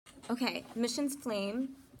Okay, Mission's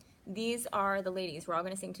Flame. These are the ladies. We're all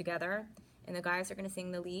going to sing together, and the guys are going to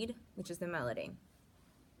sing the lead, which is the melody.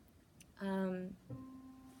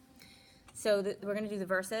 So we're going to do the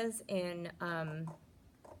verses in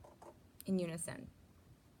unison.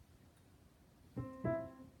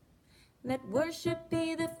 Let worship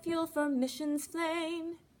be the fuel for Mission's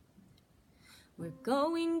flame. We're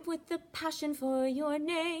going with the passion for your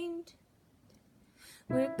name.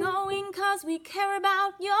 We're going 'cause we care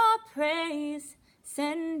about your praise.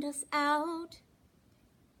 Send us out.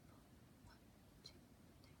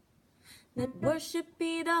 Let worship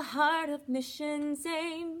be the heart of Mission's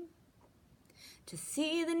aim. To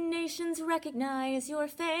see the nations recognize your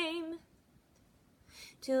fame.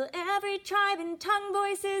 Till every tribe and tongue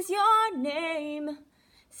voices your name.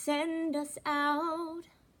 Send us out.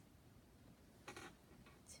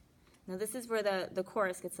 Now this is where the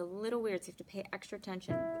chorus gets a little weird, so you have to pay extra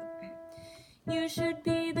attention. You should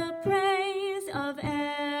be the praise of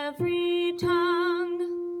every tongue.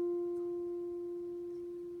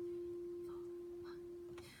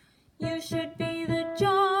 You should be the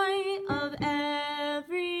joy of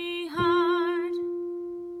every heart.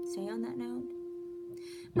 Stay on that note.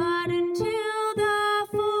 But until the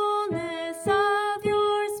fullness of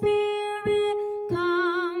your spirit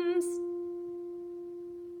comes.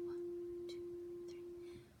 1, 2, 3.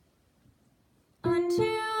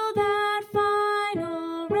 Until that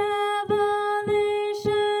final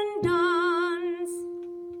revelation dawns.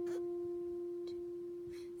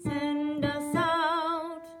 Send us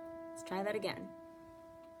out. Let's try that again.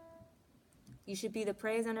 You should be the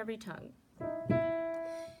praise on every tongue.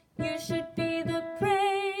 You should be the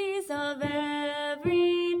praise of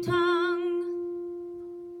every tongue.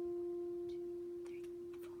 1, 2,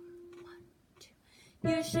 3, 4, 1, 2.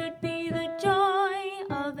 You should be the joy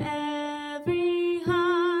of every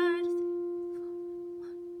heart.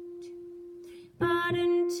 1, 2, 3. But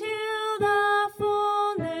until the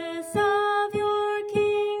fullness of your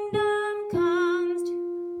kingdom comes.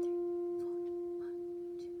 2, 3, 4,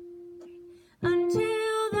 1, 2, 3.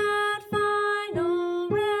 Until that final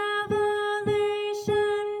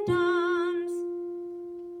revelation dawns.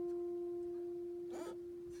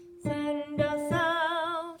 Send us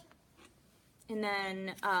out. And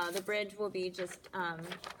then the bridge will be just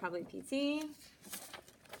probably PT.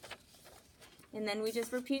 And then we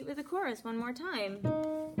just repeat with the chorus one more time.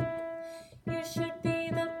 You should be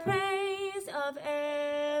the praise of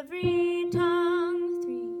every tongue.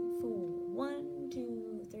 3, 4, 1,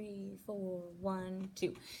 2, 3, 4, 1,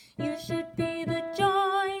 2. You should be the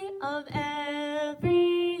joy of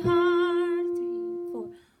every heart. 3, 4,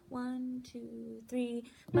 1, 2, 3.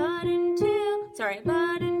 But until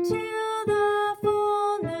the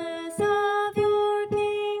fullness of your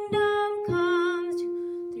kingdom comes.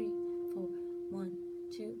 2, 3, 4, 1,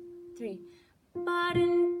 2, 3. But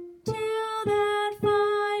until